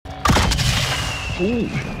Ooh,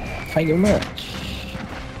 thank you very much.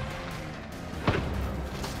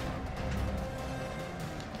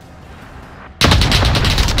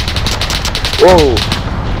 Whoa!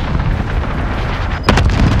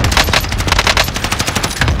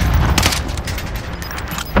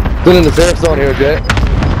 Still in the safe zone here, Jay.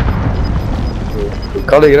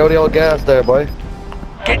 Collie, get out of the old gas there, boy.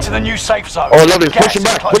 Get to the new safe zone. Oh, lovely. Gas Push him is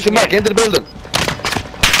back, closing push him back in. into the building.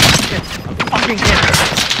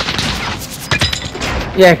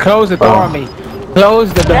 Yeah, close the door on me.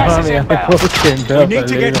 Close the door Gas on is me. inbound. We need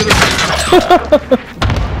to get to the...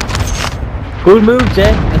 Good move,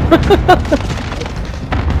 Jay.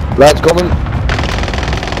 Lads coming.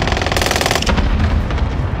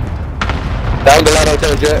 Down the lad out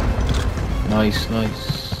there, Jay. Nice,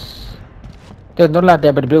 nice. There's another lad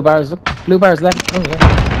there, but the blue bars. Look, blue bars left. Oh yeah.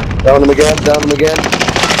 Down him again, down him again.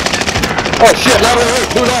 Oh shit, lad over here,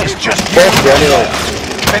 two lads. It's just Both you. anyway.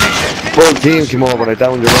 Finish it. Full team came over and I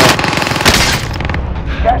downed your man.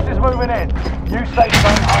 Gas is moving in. New safe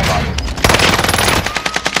zone highlighted.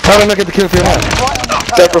 How did I not get the kill for your man? Right on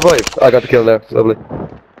the Step tail. revive. I got the kill there, lovely.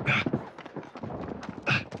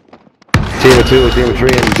 Team of 2, team of 3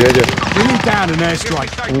 and JJ. Bring down an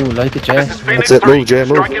airstrike. Ooh, like it, Jay. That's it, move Jay,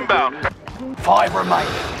 move. 5 remain.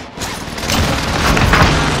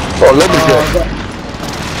 Oh, lovely Jay.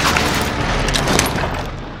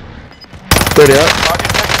 There they are.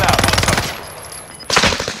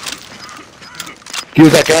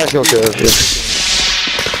 Use that gas, okay.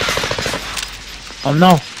 Oh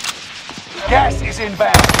no. Gas is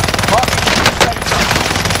inbound.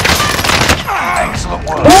 Excellent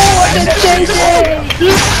work. Oh, I did Jay!